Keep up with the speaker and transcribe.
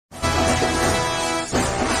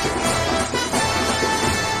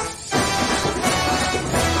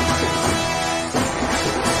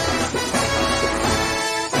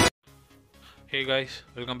Hey guys,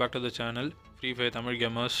 welcome back to the channel Freefire Tamil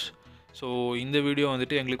Gamers. So இந்த video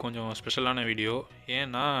வந்துட்டு எங்களுக்கு கொஞ்சம் ஸ்பெஷலான வீடியோ.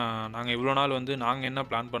 ஏன்னா நாங்கள் இவ்வளோ நாள் வந்து நாங்கள் என்ன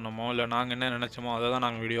பிளான் பண்ணோமோ இல்லை நாங்கள் என்ன நினச்சோமோ அதை தான்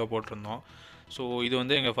நாங்கள் வீடியோ போட்டிருந்தோம். ஸோ இது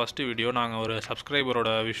வந்து எங்கள் ஃபஸ்ட்டு வீடியோ. நாங்கள் ஒரு சப்ஸ்கிரைபரோட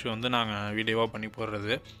விஷயம் வந்து நாங்கள் வீடியோவாக பண்ணி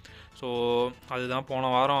போடுறது. ஸோ அதுதான் போன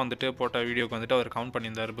வாரம் வந்துட்டு போட்ட வீடியோக்கு வந்துட்டு அவர் கவுண்ட்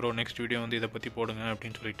பண்ணியிருந்தார், ப்ரோ நெக்ஸ்ட் வீடியோ வந்து இதை பற்றி போடுங்க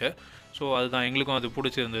அப்படின்னு சொல்லிட்டு. ஸோ அதுதான் எங்களுக்கும் அது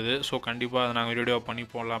பிடிச்சிருந்தது. ஸோ கண்டிப்பாக அதை நாங்கள் வீடியோ பண்ணி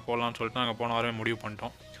போடலாம்னு சொல்லிட்டு நாங்கள் போன வாரமே முடிவு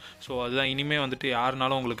பண்ணிட்டோம். ஸோ அதுதான் இனிமேல் வந்துட்டு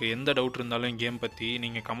யாருனாலும் உங்களுக்கு எந்த டவுட் இருந்தாலும் கேம் பற்றி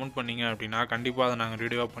நீங்கள் கமெண்ட் பண்ணிங்க அப்படின்னா கண்டிப்பாக அதை நாங்கள்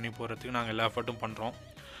வீடியோவாக பண்ணி போகிறதுக்கு நாங்கள் எல்லா எஃபர்ட்டும் பண்ணுறோம்.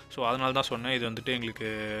 ஸோ அதனால தான் சொன்னேன் இது வந்துட்டு எங்களுக்கு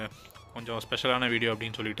கொஞ்சம் ஸ்பெஷலான வீடியோ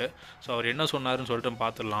அப்படின்னு சொல்லிட்டு. ஸோ அவர் என்ன சொன்னாருன்னு சொல்லிட்டு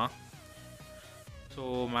பார்த்துடலாம். ஸோ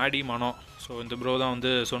மேடி மனோ, ஸோ இந்த ப்ரோ தான்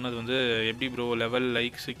வந்து சொன்னது வந்து எப்படி ப்ரோ லெவல்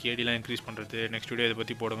லைக்ஸ் கேடிலாம் இன்க்ரீஸ் பண்ணுறது, நெக்ஸ்ட் வீடியோ இதை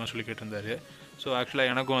பற்றி போடுங்கன்னு சொல்லி கேட்டிருந்தாரு. ஸோ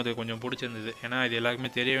ஆக்சுவலாக எனக்கும் அது கொஞ்சம் பிடிச்சிருந்தது, ஏன்னா இது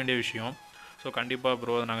எல்லாருக்குமே தெரிய வேண்டிய விஷயம். ஸோ கண்டிப்பாக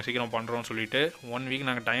ப்ரோ அதை நாங்கள் சீக்கிரம் பண்ணுறோம்னு சொல்லிவிட்டு 1 வீக்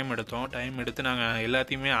நாங்கள் டைம் எடுத்து நாங்கள்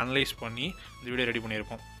எல்லாத்தையுமே அனலைஸ் பண்ணி இந்த வீடியோ ரெடி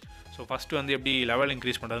பண்ணியிருக்கோம். ஸோ ஃபஸ்ட்டு வந்து எப்படி லெவல்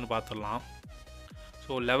இன்க்ரீஸ் பண்ணுறதுன்னு பார்த்துடலாம்.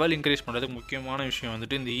 ஸோ லெவல் இன்க்ரீஸ் பண்ணுறதுக்கு முக்கியமான விஷயம்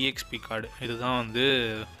வந்துட்டு இந்த EXP கார்டு. இதுதான் வந்து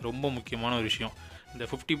ரொம்ப முக்கியமான ஒரு விஷயம். இந்த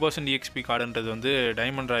 50% EXP கார்டுன்றது வந்து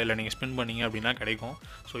டைமண்ட் ராயில் நீங்கள் ஸ்பின் பண்ணிங்க அப்படின்னா கிடைக்கும்.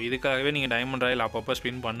 ஸோ இதுக்காகவே நீங்கள் டைமண்ட் ராயில் அப்பப்போ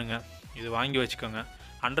ஸ்பின் பண்ணுங்கள், இது வாங்கி வச்சுக்கோங்க.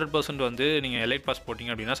 100% வந்து நீங்கள் எலைட் பாஸ்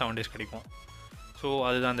போட்டிங்க அப்படின்னா 7 days கிடைக்கும். ஸோ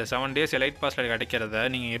அதுதான் அந்த 7 days எலைட் பாஸில் கிடைக்கிறத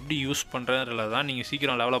நீங்கள் எப்படி யூஸ் பண்ணுறதுல தான் நீங்கள்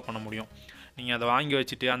சீக்கிரம் டெவலப் பண்ண முடியும். நீங்கள் அதை வாங்கி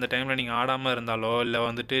வச்சுட்டு அந்த டைமில் நீங்கள் ஆடாமல் இருந்தாலோ இல்லை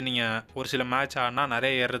வந்துட்டு நீங்கள் ஒரு சில மேட்ச் ஆடினா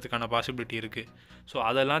நிறைய ஏறுறதுக்கான பாசிபிலிட்டி இருக்குது. ஸோ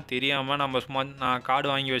அதெல்லாம் தெரியாமல் நம்ம சும்மா நான் கார்டு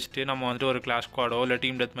வாங்கி வச்சுட்டு நம்ம வந்துட்டு ஒரு கிளாஸ் ஸ்குவாடோ இல்லை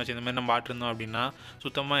டீம் டெத் மேட்ச் இந்த மாதிரி நம்ம ஆட்டிருந்தோம் அப்படின்னா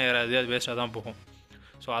சுத்தமாக ஏறாது, அது வேஸ்ட்டாக தான் போகும்.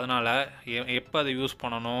 ஸோ அதனால் எப்போ அதை யூஸ்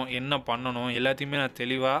பண்ணணும், என்ன பண்ணணும் எல்லாத்தையுமே நான்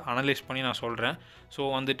தெளிவாக அனலைஸ் பண்ணி நான் சொல்கிறேன். ஸோ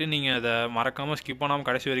வந்துட்டு நீங்கள் அதை மறக்காமல் ஸ்கிப் பண்ணாமல்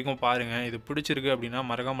கடைசி வரைக்கும் பாருங்கள். இது பிடிச்சிருக்கு அப்படின்னா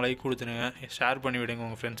மறக்காமல் லைக் கொடுத்துருங்க, ஷேர் பண்ணி விடுங்க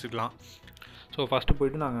உங்கள் ஃப்ரெண்ட்ஸுக்கெலாம். ஸோ ஃபஸ்ட்டு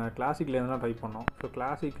போய்ட்டு நாங்கள் கிளாசிக்கில் இருந்தால் ட்ரை பண்ணோம். ஸோ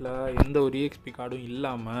கிளாசிக்கில் எந்த ஒரு EXP கார்டும்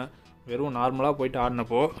இல்லாமல் வெறும் நார்மலாக போய்ட்டு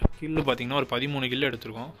ஆடினப்போ கில்லு பார்த்திங்கன்னா ஒரு 13 கில்லு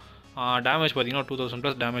எடுத்திருக்கோம். டேமேஜ் பார்த்திங்கன்னா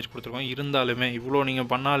 2000+ டேமேஜ் கொடுத்துருக்கோம். இருந்தாலுமே இவ்வளோ நீங்கள்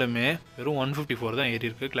பண்ணாலுமே வெறும் 154 தான் ஏறி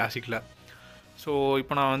இருக்குது கிளாசிக்கில். ஸோ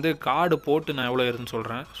இப்போ நான் வந்து கார்டு போட்டு நான் எவ்வளோ ஏறுதுன்னு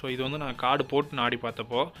சொல்கிறேன். ஸோ இது வந்து நான் கார்டு போட்டு நான் ஆடி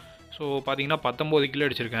பார்த்தப்போ ஸோ பார்த்திங்கன்னா 19 கிலோ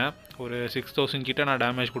அடிச்சிருக்கேன். ஒரு 6000 கிட்ட நான்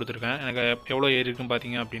டேமேஜ் கொடுத்துருக்கேன். எனக்கு எவ்வளோ ஏறி இருக்குன்னு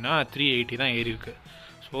பார்த்திங்க அப்படின்னா 380 தான் ஏறி இருக்குது.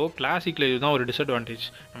 ஸோ கிளாசிக்கில் இதுதான் ஒரு டிஸ்அட்வான்டேஜ்.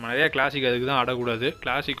 நம்ம நிறையா கிளாசிக் அதுக்கு தான் ஆடக்கூடாது.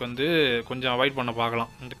 கிளாசிக் வந்து கொஞ்சம் அவாய்ட் பண்ண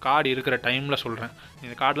பார்க்கலாம். இந்த கார்டு இருக்கிற டைமில் சொல்கிறேன்.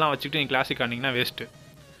 இந்த கார்டெலாம் வச்சுக்கிட்டு நீங்கள் கிளாசிக் ஆடினீங்கன்னா வேஸ்ட்டு.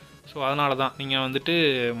 ஸோ அதனால தான் நீங்கள் வந்துட்டு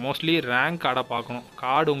மோஸ்ட்லி ரேங்க் ஆட பார்க்கணும்.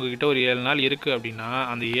 கார்டு உங்கள்கிட்ட ஒரு 7 நாள் இருக்குது அப்படின்னா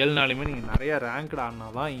அந்த 7 நாளுமே நீங்கள் நிறையா ரேங்க்டு ஆடினா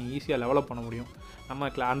தான் ஈஸியாக டெவலப் பண்ண முடியும். நம்ம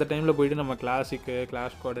அந்த டைமில் போய்ட்டு நம்ம கிளாசிக்கு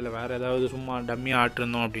கிளாஸ் ஸ்குவாட் இல்லை வேறு ஏதாவது சும்மா டம்மியாக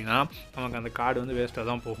ஆட்டிருந்தோம் அப்படின்னா நமக்கு அந்த கார்டு வந்து வேஸ்ட்டாக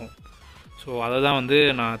தான் போகும். ஸோ அதை தான் வந்து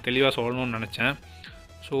நான் தெளிவாக சொல்லணும்னு நினச்சேன்.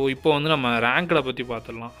 ஸோ இப்போ வந்து நம்ம ரேங்க்கடை பற்றி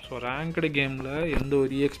பார்த்துடலாம். ஸோ ரேங்க்டு கேமில் எந்த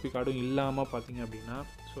ஒரு EXP கார்டும் இல்லாமல் பார்த்திங்க அப்படின்னா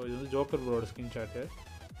ஸோ இது வந்து ஜோக்கர் ப்ரோட ஸ்கிரீன்ஷாட்டு.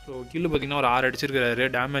 ஸோ கில்லு பார்த்திங்கன்னா ஒரு 6 அடிச்சிருக்கிறாரு,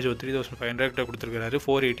 டேமேஜ் ஒரு 3500 கிட்ட கொடுத்துருக்காரு,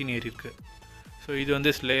 418 ஏறி இருக்குது. ஸோ இது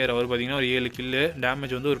வந்து ஸ்லேயர், அவர் பார்த்திங்கன்னா ஒரு 7 கில்லு,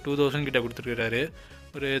 டேமேஜ் வந்து ஒரு 2000 கிட்ட கொடுத்துருக்காரு,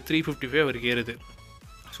 ஒரு 355 அவருக்கு ஏறுது.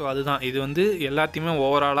 ஸோ அதுதான் இது வந்து எல்லாத்தையுமே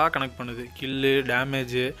ஓவராலாக கனெக்ட் பண்ணுது. கில்லு,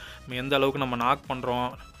 டேமேஜு, நம்ம எந்த அளவுக்கு நம்ம நாக் பண்ணுறோம்,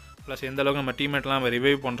 ப்ளஸ் எந்த அளவுக்கு நம்ம டீம்மேட்லாம் நம்ம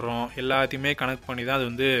ரிவைவ் பண்ணுறோம், எல்லாத்தையுமே கனெக்ட் பண்ணி தான் அது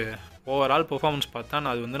வந்து ஓவரால் பெர்ஃபார்மன்ஸ் பார்த்தா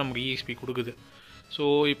அது வந்து நமக்கு EXP கொடுக்குது. ஸோ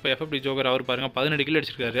இப்போ FFT ஜோக்கர் அவர் பாருங்கள் 18 கில்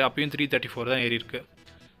அடிச்சிருக்காரு, அப்பயும் 334 தான் ஏறி இருக்குது.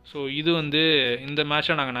 ஸோ இது வந்து இந்த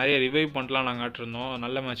மேட்ச்சில் நாங்கள் நிறைய ரிவைவ் பண்ணலாம் நாங்கள் ஆட்டிருந்தோம்,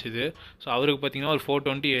 நல்ல மேட்ச் இது. ஸோ அவருக்கு பார்த்திங்கன்னா ஒரு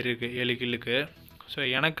 420 ஏறி இருக்குது 7 கில்லுக்கு. ஸோ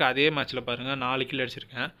எனக்கு அதே மேட்ச்சில் பாருங்கள் 4 கில்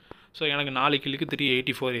அடிச்சிருக்கேன். ஸோ எனக்கு 4 கில்லுக்கு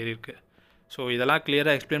 384 ஏறி இருக்குது. ஸோ இதெல்லாம்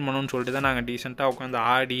கிளியராக எக்ஸ்பிளைன் பண்ணணும்னு சொல்லிட்டு தான் நாங்கள் டீசெண்டாக உட்காந்து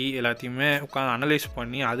ஆடி எல்லாத்தையுமே உட்காந்து அனலைஸ்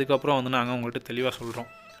பண்ணி அதுக்கப்புறம் வந்து நாங்கள் உங்கள்கிட்ட தெளிவாக சொல்கிறோம்.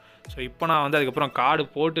 ஸோ இப்போ நான் வந்து அதுக்கப்புறம் கார்டு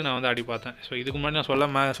போட்டு நான் வந்து ஆடி பார்த்தேன். ஸோ இதுக்கு முன்னாடி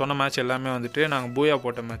நான் சொன்ன மேட்ச் எல்லாமே வந்துட்டு நாங்கள் பூயா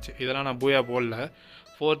போட்ட மேட்ச். இதெல்லாம் நான் பூயா போடல,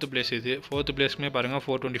 4th பிளேஸ் இது. 4th பிளேஸ்க்குமே பாருங்கள்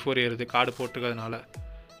 424 ஏறுது கார்டு போட்டுக்கிறதுனால.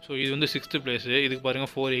 ஸோ இது வந்து 6th பிளேஸு, இதுக்கு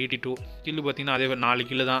பாருங்கள் 482 கில்லு பார்த்திங்கன்னா அதே 4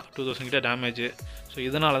 கில்லு தான், 2000 கிட்ட டேமேஜ். ஸோ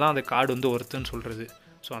இதனால தான் அந்த கார்டு வந்து ஒர்த்துன்னு சொல்கிறது.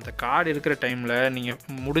 ஸோ அந்த கார்டு இருக்கிற டைமில் நீங்கள்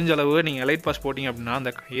முடிஞ்ச அளவு நீங்கள் எலைட் பாஸ் போட்டிங்க அப்படின்னா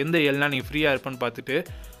அந்த எந்த 7 நாள் நீங்கள் ஃப்ரீயாக இருப்பேன்னு பார்த்துட்டு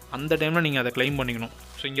அந்த டைமில் நீங்கள் அதை கிளைம் பண்ணிக்கணும்.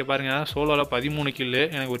 ஸோ இங்கே பாருங்கள் சோலோவில் 13 கில்லு,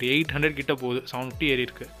 எனக்கு ஒரு 800 கிட்ட போகுது, 750 ஏறி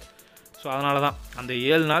இருக்குது. ஸோ அதனால தான் அந்த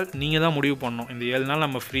 7 நாள் நீங்கள் தான் முடிவு பண்ணணும். இந்த 7 நாள்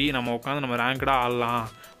நம்ம ஃப்ரீ, நம்ம உட்காந்து நம்ம ரேங்க்டாக ஆடலாம்.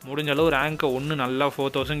 முடிஞ்ச அளவு ரேங்க்கை ஒன்று நல்லா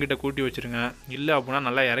 4000 கிட்ட கூட்டி வச்சுருங்க, இல்லை அப்படின்னா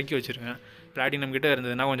நல்லா இறக்கி வச்சுருங்க. பிளாட்டினம் கிட்ட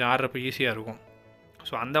இருந்ததுன்னா கொஞ்சம் ஆடுறப்ப ஈஸியாக இருக்கும்.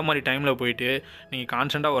 ஸோ அந்த மாதிரி டைமில் போய்ட்டு நீங்கள்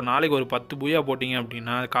கான்ஸ்டண்ட்டாக ஒரு நாளைக்கு ஒரு 10 பூயா போட்டிங்க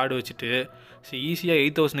அப்படின்னா கார்டு வச்சுட்டு ஈஸியாக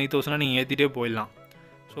 8000 நீங்கள் ஏற்றிட்டே போயிடலாம்.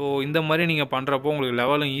 ஸோ இந்த மாதிரி நீங்கள் பண்ணுறப்போ உங்களுக்கு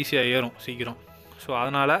லெவலும் ஈஸியாக ஏறும் சீக்கிரம். ஸோ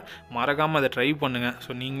அதனால் மறக்காமல் அதை ட்ரை பண்ணுங்கள்.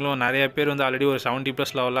 ஸோ நீங்களும் நிறைய பேர் வந்து ஆல்ரெடி ஒரு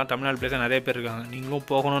 70+ லெவல்லாம் தமிழ்நாடு பிளேஸில் நிறைய பேர் இருக்காங்க. நீங்களும்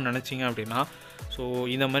போகணும்னு நினச்சிங்க அப்படின்னா ஸோ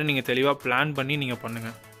இந்த மாதிரி நீங்கள் தெளிவாக பிளான் பண்ணி நீங்கள்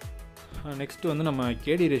பண்ணுங்கள். நெக்ஸ்ட்டு வந்து நம்ம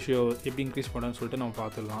கேடி ரேஷியோ எப்படி இன்க்ரீஸ் பண்ணணும்னு சொல்லிட்டு நம்ம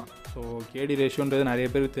பார்த்துடலாம். ஸோ கேடி ரேஷியோன்றது நிறைய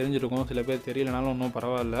பேருக்கு தெரிஞ்சிருக்கும், சில பேர் தெரியலனாலும் ஒன்றும்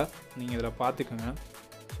பரவாயில்ல, நீங்கள் இதில் பார்த்துக்கோங்க.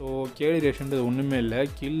 ஸோ கேடி ரேஷியோன்றது ஒன்றுமே இல்லை,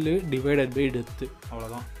 கில்லு டிவைடட் பை டெத்து,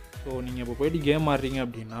 அவ்வளோதான். ஸோ நீங்கள் இப்போ போய்ட்டு கேம் ஆடுறீங்க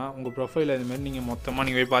அப்படின்னா உங்கள் ப்ரொஃபைலில் இதுமாதிரி நீங்கள் மொத்தமாக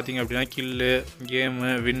நீங்கள் போய் பார்த்தீங்க அப்படின்னா கில்லு,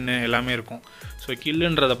 கேமு, வின்னு எல்லாமே இருக்கும். ஸோ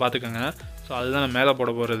கில்லுன்றதை பார்த்துக்கோங்க. ஸோ அதுதான் நான் மேலே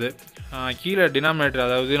போட போகிறது. கீழே டினாமினேட்டர்,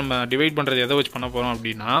 அதாவது நம்ம டிவைட் பண்ணுறது எதை வச்சு பண்ண போகிறோம்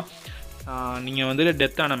அப்படின்னா, நீங்கள் வந்துட்டு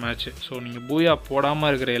டெத்தான மேட்ச்சு. ஸோ நீங்கள் பூயா போடாமல்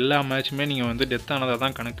இருக்கிற எல்லா மேட்சுமே நீங்கள் வந்து டெத்தானதாக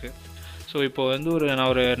தான் கணக்கு. ஸோ இப்போ வந்து நான்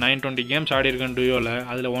ஒரு 920 கேம்ஸ் ஆடிருக்கேன் டூயோவில்,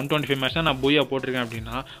 அதில் 125 மேட்ச் தான் நான் பூயா போட்டிருக்கேன்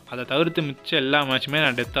அப்படின்னா அதை தவிர்த்து மிச்சம் எல்லா மேட்சுமே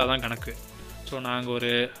நான் டெத்தாக தான் கணக்கு. ஸோ நான் அங்கே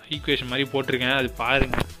ஒரு ஈக்குவேஷன் மாதிரி போட்டிருக்கேன், அது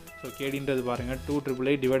பாருங்கள். ஸோ கேடின்றது பாருங்கள்,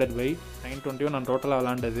 288 டிவைடட் பை 921 நான் டோட்டலாக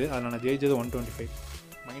விளாண்டது, அதில் நான் ஜெயிச்சது 125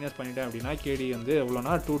 மைனஸ் பண்ணிட்டேன் அப்படின்னா கேடி வந்து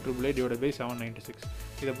எவ்வளோனா 288 டிவைடட் பை 796.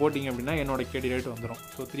 இதை போட்டிங்க அப்படின்னா என்னோடய கேடி ரேட் வந்துடும்.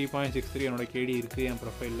 ஸோ 3.63 என்னோடய கேடி இருக்குது என்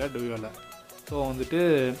ப்ரொஃபைலில் டூயோவில். ஸோ வந்துட்டு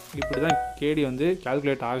இப்படி தான் கேடி வந்து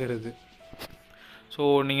கால்குலேட் ஆகிறது. ஸோ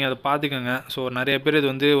நீங்கள் அதை பார்த்துக்கோங்க. ஸோ நிறைய பேர் இது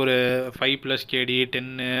வந்து ஒரு 5+ கேடி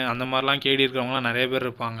 10 அந்த மாதிரிலாம் கேடி இருக்கிறவங்களாம் நிறைய பேர்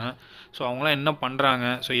இருப்பாங்க. ஸோ அவங்களாம் என்ன பண்ணுறாங்க,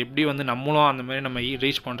 ஸோ எப்படி வந்து நம்மளும் அந்தமாதிரி நம்ம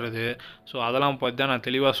ரீச் பண்ணுறது, ஸோ அதெல்லாம் பற்றி தான் நான்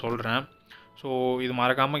தெளிவாக சொல்கிறேன். ஸோ இது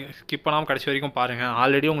மறக்காமல் ஸ்கிப் பண்ணாமல் கடைசி வரைக்கும் பாருங்கள்.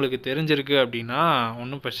 ஆல்ரெடி உங்களுக்கு தெரிஞ்சிருக்கு அப்படின்னா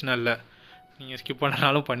ஒன்றும் பிரச்சனை இல்லை, நீங்கள் ஸ்கிப்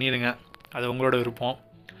பண்ணனாலும் பண்ணிடுங்க, அது உங்களோட விருப்பம்.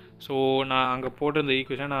 ஸோ நான் அங்கே போட்டிருந்த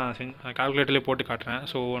ஈக்குவேஷன் நான் கால்குலேட்டர்லேயே போட்டு காட்டுறேன்.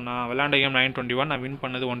 ஸோ நான் விளாண்ட கேம் 921, நான் வின்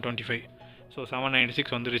பண்ணது 125. ஸோ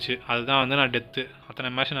 796 வந்துருச்சு. அதுதான் வந்து நான் டெத்து, அத்தனை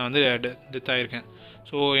மேட்ச் நான் வந்து டெத் ஆகிருக்கேன்.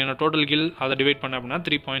 ஸோ என்னோட டோட்டல் கில் அதை டிவைட் பண்ண அப்படின்னா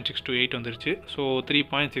 3.628 வந்துருச்சு. ஸோ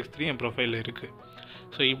 3.63 என் ப்ரொஃபைலில் இருக்குது.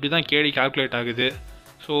 ஸோ இப்படி தான் கேடி கால்குலேட் ஆகுது.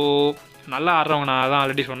 ஸோ நல்லா ஆடுறவங்க, நான் அதான்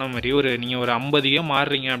ஆல்ரெடி சொன்ன மாதிரி, நீங்கள் ஒரு 50 கேம்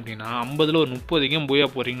ஆடுறீங்க அப்படின்னா 50ல் ஒரு 30 கேம் பூயா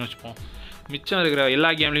போகிறீங்கன்னு வச்சுப்போம். மிச்சம் இருக்கிற எல்லா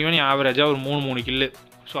கேம்லேயுமே நீங்கள் ஆவரேஜாக ஒரு 3 கில்லு.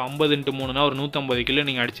 ஸோ 50 × 3னா ஒரு 150 கில்லு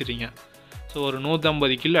நீங்கள் அடிச்சிடுறீங்க. ஸோ ஒரு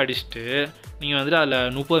 150 கில்லு அடிச்சுட்டு நீங்கள் வந்துட்டு அதில்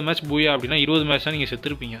 30 மேட்ச் பூயா அப்படின்னா 20 மேட்ச் தான் நீங்கள்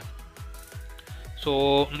செத்துருப்பீங்க. ஸோ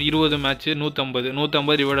 20 மேட்ச்சு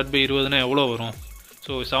 150 டிவைடட் பை 20னா எவ்வளோ வரும்?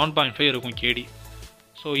 ஸோ 7.5 இருக்கும் கேடி.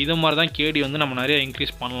 ஸோ இது மாதிரி தான் கேடி வந்து நம்ம நிறையா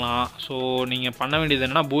இன்க்ரீஸ் பண்ணலாம். ஸோ நீங்கள் பண்ண வேண்டியது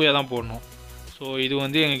என்னென்னா பூயா தான் போடணும். ஸோ இது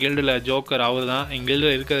வந்து எங்கள் கில்டில் ஜோக்கர் அவர் தான், எங்கள்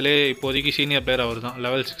கில்டில் இருக்கிறதுலே இப்போதைக்கு சீனியர் பிளேயர் அவர் தான்,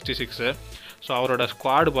 லெவல் 66. ஸோ அவரோட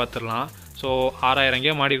ஸ்குவாடு பார்த்துடலாம். ஸோ 6000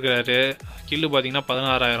 கேம் ஆடிருக்கிறாரு, கில்லு பார்த்திங்கன்னா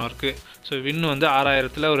 16000 இருக்குது. ஸோ வின் வந்து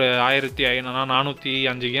 6000ல் ஒரு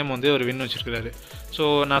 1405 கேம் வந்து ஒரு வின் வச்சுருக்கிறாரு. ஸோ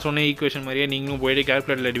நான் சொன்ன ஈக்குவேஷன் மாதிரியே நீங்களும் போய்ட்டு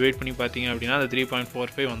கேல்குலேட்டரில் டிவைட் பண்ணி பார்த்தீங்க அப்படின்னா அது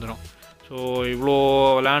 3.45 வந்துடும். ஸோ இவ்வளோ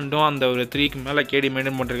விளாண்டும் அந்த ஒரு 3க்கு மேலே கேடி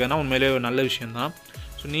மெயின்டைன் பண்ணுறதுனா உண்மையிலே ஒரு நல்ல விஷயந்தான்.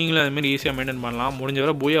 ஸோ நீங்களும் அதுமாரி ஈஸியாக மெயின்டைன் பண்ணலாம்.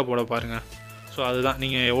 முடிஞ்சவரை பூயா போட பாருங்கள். ஸோ அதுதான்,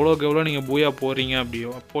 நீங்கள் எவ்வளோக்கு எவ்வளோ நீங்கள் பூயா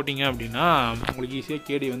போட்டிங்க அப்படின்னா உங்களுக்கு ஈஸியாக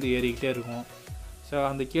கேடி வந்து ஏறிக்கிட்டே இருக்கும். ஸோ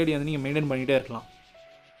அந்த கேடி வந்து நீங்கள் மெயின்டைன் பண்ணிகிட்டே இருக்கலாம்.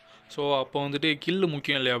 ஸோ அப்போ வந்துட்டு கில்லு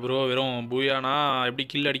முக்கியம் இல்லையா ப்ரோ, வெறும் பூயானா எப்படி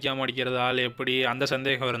கில் அடிக்காமல் ஆள் எப்படி, அந்த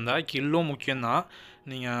சந்தேகம் இருந்தால் கில்லும் முக்கியம்தான்.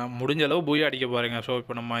 நீங்கள் முடிஞ்ச அளவு பூயா அடிக்க பாருங்கள். ஸோ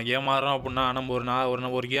இப்போ நம்ம கேம் ஆடுறோம் அப்படின்னா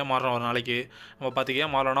நம்ம ஒரு கேம் ஆடுறோம், ஒரு நாளைக்கு நம்ம 10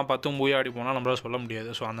 கேம் ஆடுறோம்னா 10 பூயா அடிப்போம்னா நம்மளால் சொல்ல முடியாது.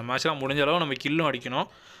 ஸோ அந்த மேட்ச்லாம் முடிஞ்ச அளவு நம்ம கில்லும் அடிக்கணும்.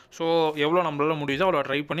 ஸோ எவ்வளோ நம்மளால் முடியுதோ அவ்வளோ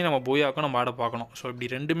ட்ரை பண்ணி நம்ம பூயாக்கும் நம்ம ஆட பார்க்கணும். ஸோ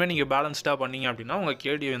இப்படி ரெண்டுமே நீங்கள் பேலன்ஸ்டாக பண்ணிங்க அப்படின்னா உங்கள்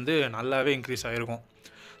கேடி வந்து நல்லாவே இன்க்ரீஸ் ஆகிருக்கும்.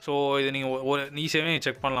 ஸோ இது நீங்கள் ஒரு ஈஸியாகவே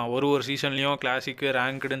செக் பண்ணலாம். ஒரு சீசன்லேயும் கிளாசிக்கு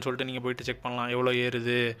ரேங்க்டுன்னு சொல்லிட்டு நீங்கள் போய்ட்டு செக் பண்ணலாம் எவ்வளோ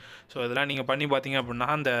ஏறுது. ஸோ இதெல்லாம் நீங்கள் பண்ணி பார்த்தீங்க அப்படின்னா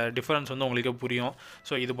அந்த டிஃப்ரென்ஸ் வந்து உங்களுக்கே புரியும்.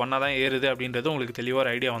 ஸோ இது பண்ணால் தான் ஏறுது அப்படின்றது உங்களுக்கு தெளிவாக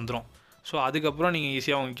ஒரு ஐடியா வந்துடும். ஸோ அதுக்கப்புறம் நீங்கள்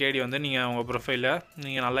ஈஸியாக உங்கள் கேடி வந்து நீங்கள் உங்கள் ப்ரொஃபைலில்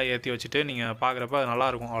நீங்கள் நல்லா ஏற்றி வச்சுட்டு நீங்கள் பார்க்குறப்ப அது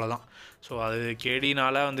நல்லாயிருக்கும், அவ்வளோதான். ஸோ அது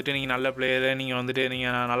கேடினால் வந்துட்டு நீங்கள் நல்ல பிளேயரு, நீங்கள் வந்துட்டு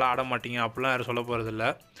நீங்கள் நல்லா ஆட மாட்டீங்க அப்படிலாம் யாரும் சொல்ல போகிறதில்ல.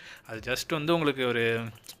 அது ஜஸ்ட் வந்து உங்களுக்கு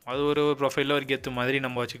ஒரு ப்ரொஃபைலில் ஒரு கெத்து மாதிரி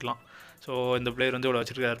நம்ம வச்சுக்கலாம். ஸோ இந்த பிளேயர் வந்து இவ்வளோ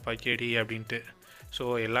வச்சுருக்காருப்பா கேடி அப்படின்ட்டு. ஸோ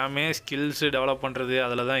எல்லாமே ஸ்கில்ஸு டெவலப் பண்ணுறது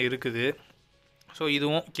அதில் தான் இருக்குது. ஸோ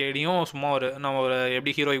இதுவும் கேடியும் சும்மா நம்ம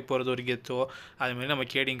எப்படி ஹீரோய்க்கு போகிறது ஒரு கெத்தோ அதுமாரி நம்ம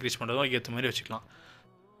கேடி இன்க்ரீஸ் பண்ணுறதும் ஒரு கெத்து மாதிரி வச்சுக்கலாம்.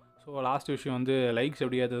 ஸோ லாஸ்ட் விஷயம் வந்து லைக்ஸ்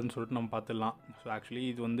எப்படி ஏற்றுதுன்னு சொல்லிட்டு நம்ம பார்த்துடலாம். ஸோ ஆக்சுவலி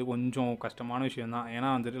இது வந்து கொஞ்சம் கஷ்டமான விஷயம் தான்.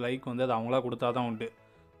 ஏன்னா வந்துட்டு லைக் வந்து அது அவங்களா கொடுத்தா தான் உண்டு.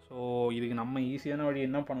 ஸோ இதுக்கு நம்ம ஈஸியான வழி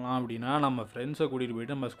என்ன பண்ணலாம் அப்படின்னா, நம்ம ஃப்ரெண்ட்ஸை கூட்டிகிட்டு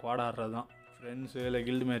போய்ட்டு நம்ம ஸ்குவாட் ஆடுறது தான். ஃப்ரெண்ட்ஸு இல்லை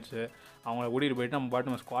கில்டு மேட்ச்சு அவங்கள கூட்டிகிட்டு போய்ட்டு நம்ம பாட்டு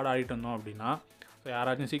நம்ம ஸ்குவாட் ஆடிட்டு வந்தோம் அப்படின்னா, ஸோ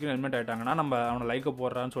யாராச்சும் சீக்கிரம் ஹெல்மெட் ஆகிட்டாங்கன்னா நம்ம அவனை லைக்கை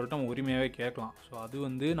போடுறான்னு சொல்லிட்டு நம்ம உரிமையாகவே கேட்கலாம். ஸோ அது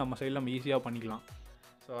வந்து நம்ம சைடில் நம்ம ஈஸியாக பண்ணிக்கலாம்.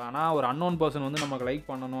 ஸோ ஆனால் ஒரு அன்னோன் பர்சன் வந்து நமக்கு லைக்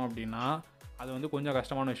பண்ணணும் அப்படின்னா அது வந்து கொஞ்சம்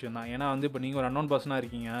கஷ்டமான விஷயம் தான். ஏன்னா வந்து இப்போ நீங்கள் ஒரு அன்னோன் பர்சனாக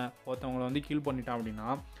இருக்கீங்க, ஒருத்தவங்களை வந்து கில் பண்ணிட்டான் அப்படின்னா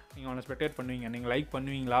நீங்கள் அவனை ஸ்பெக்டேட் பண்ணுவீங்க. நீங்கள் லைக்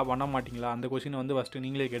பண்ணுவீங்களா பண்ண மாட்டிங்களா அந்த கொஸ்டினை வந்து ஃபஸ்ட்டு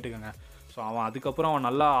நீங்களே கேட்டுக்கோங்க. ஸோ அதுக்கப்புறம் அவன்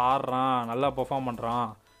நல்லா ஆடுறான், நல்லா பெர்ஃபார்ம் பண்ணுறான்,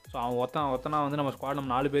 ஸோ ஒருத்தனா வந்து நம்ம ஸ்குவாட்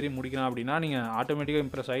நம்ம 4 பேரையும் முடிக்கிறான் அப்படின்னா நீங்கள் ஆட்டோமேட்டிக்காக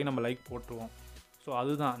இம்ப்ரெஸ் ஆகி நம்ம லைக் போட்டுருவோம். ஸோ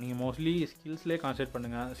அதுதான், நீங்கள் மோஸ்ட்லி ஸ்கில்ஸ்லேயே கான்சன்ட்ரேட்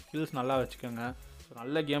பண்ணுங்கள், ஸ்கில்ஸ் நல்லா வச்சுக்கோங்க. ஸோ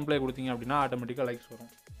நல்ல கேம் ப்ளே கொடுத்தீங்க அப்படின்னா ஆட்டோமேட்டிக்காக லைக்ஸ்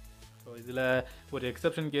வரும். ஸோ இதில் ஒரு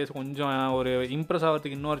எக்ஸப்ஷன் கேஸ் கொஞ்சம் ஒரு இம்ப்ரெஸ்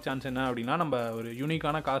ஆகிறதுக்கு இன்னொரு சான்ஸ் என்ன அப்படின்னா, நம்ம ஒரு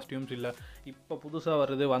யூனிக்கான காஸ்டியூம்ஸ் இல்லை இப்போ புதுசாக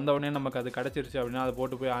வருது வந்தவுடனே நமக்கு அது கிடச்சிருச்சு அப்படின்னா அதை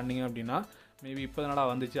போட்டு போய் ஆடினீங்க அப்படின்னா மேபி இப்போ தானடா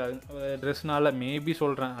வந்துச்சு அது ட்ரெஸ்னால் மேபி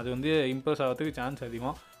சொல்கிறேன், அது வந்து இம்ப்ரெஸ் ஆகிறதுக்கு சான்ஸ்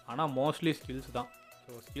அதிகம். ஆனால் மோஸ்ட்லி ஸ்கில்ஸ் தான்.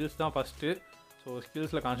 ஸோ ஸ்கில்ஸ் தான் ஃபஸ்ட்டு. ஸோ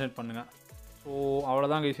ஸ்கில்ஸில் கான்சன்ட்ரேட் பண்ணுங்கள். ஸோ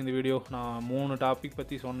அவ்வளோதான் கைஸ் இந்த வீடியோ. நான் 3 டாபிக்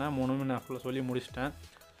பற்றி சொன்னேன், 3மே நான் ஃபுல்லாக சொல்லி முடிச்சிட்டேன்.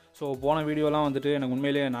 ஸோ போன வீடியோலாம் வந்துட்டு எனக்கு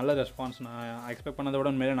உண்மையிலேயே நல்ல ரெஸ்பான்ஸ், நான் எக்ஸ்பெக்ட் பண்ணதை விட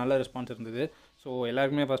உண்மையிலே நல்ல ரெஸ்பான்ஸ் இருந்தது. ஸோ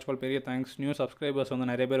எல்லாருக்குமே ஃபர்ஸ்ட் ஆஃப் ஆல் பெரிய தேங்க்ஸ். நியூ சப்ஸ்கிரைபர்ஸ் வந்து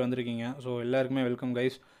நிறைய பேர் வந்திருக்கீங்க. ஸோ எல்லாருக்குமே வெல்கம்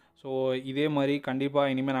கைஸ். ஸோ இதே மாதிரி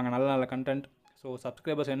கண்டிப்பாக இனிமேல் நாங்கள் நல்ல நல்ல கண்டென்ட், ஸோ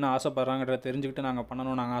சப்ஸ்கிரைபர்ஸ் என்ன ஆசைப்பட்றாங்கன்றத தெரிஞ்சுக்கிட்டு நாங்கள்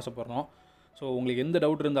பண்ணணும்னு நாங்கள் ஆசைப்பட்றோம். ஸோ உங்களுக்கு எந்த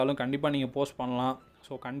டவுட் இருந்தாலும் கண்டிப்பாக நீங்கள் போஸ்ட் பண்ணலாம்.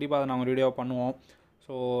 ஸோ கண்டிப்பாக அதை நாங்கள் வீடியோவாக பண்ணுவோம்.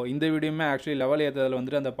 ஸோ இந்த வீடியோமே ஆக்சுவலி லெவல் ஏற்றதில்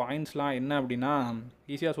வந்துட்டு அந்த பாயிண்ட்ஸ்லாம் என்ன அப்படின்னா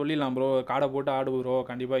ஈஸியாக சொல்லிடலாம் ப்ரோ, காடை போட்டு ஆடு ப்ரோ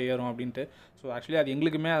கண்டிப்பாக ஏறும் அப்படின்ட்டு. ஸோ ஆக்சுவலி அது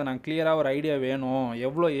எங்களுக்குமே அதை நாங்கள் கிளியராக ஒரு ஐடியா வேணும்,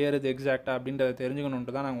 எவ்வளோ ஏறுது எக்ஸாக்டாக அப்படின்றத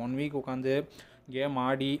தெரிஞ்சுக்கணுன்ட்டு தான் நாங்கள் 1 வீக் உட்காந்து கேம்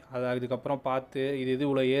ஆடி அதை அதுக்கப்புறம் பார்த்து இது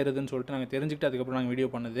இவ்வளோ ஏறுதுன்னு சொல்லிட்டு நாங்கள் தெரிஞ்சுக்கிட்டு அதுக்கப்புறம் நாங்கள் வீடியோ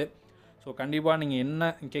பண்ணுது. ஸோ கண்டிப்பாக நீங்கள்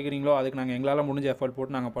என்ன கேட்குறீங்களோ அதுக்கு நாங்கள் எங்களால் முடிஞ்ச எஃபர்ட்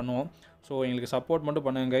போட்டு நாங்கள் பண்ணுவோம். ஸோ எங்களுக்கு சப்போர்ட் மட்டும்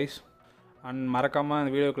பண்ணுங்கள் கைஸ். அண்ட் மறக்காமல்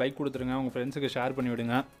அந்த வீடியோக்கு லைக் கொடுத்துருங்க, உங்கள் ஃப்ரெண்ட்ஸுக்கு ஷேர் பண்ணி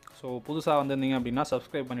விடுங்க. ஸோ புதுசாக வந்திருந்தீங்க அப்படின்னா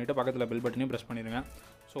சப்ஸ்கிரைப் பண்ணிவிட்டு பக்கத்தில் பெல் பட்டனையும் ப்ரெஸ் பண்ணிடுங்க.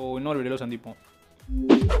 ஸோ இன்னொரு வீடியோவில் சந்திப்போம்.